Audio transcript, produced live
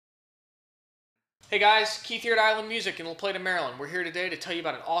Hey guys, Keith here at Island Music in La Plata, Maryland. We're here today to tell you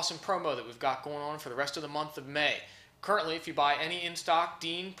about an awesome promo that we've got going on for the rest of the month of May. Currently, if you buy any in-stock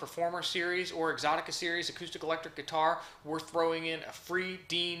Dean Performer Series or Exotica Series acoustic electric guitar, we're throwing in a free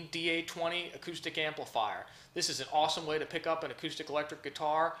Dean DA20 acoustic amplifier. This is an awesome way to pick up an acoustic electric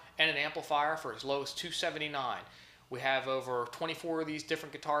guitar and an amplifier for as low as $279. We have over 24 of these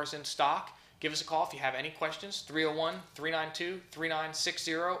different guitars in stock. Give us a call if you have any questions,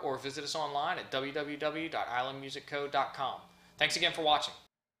 301-392-3960, or visit us online at www.islandmusicco.com. Thanks again for watching.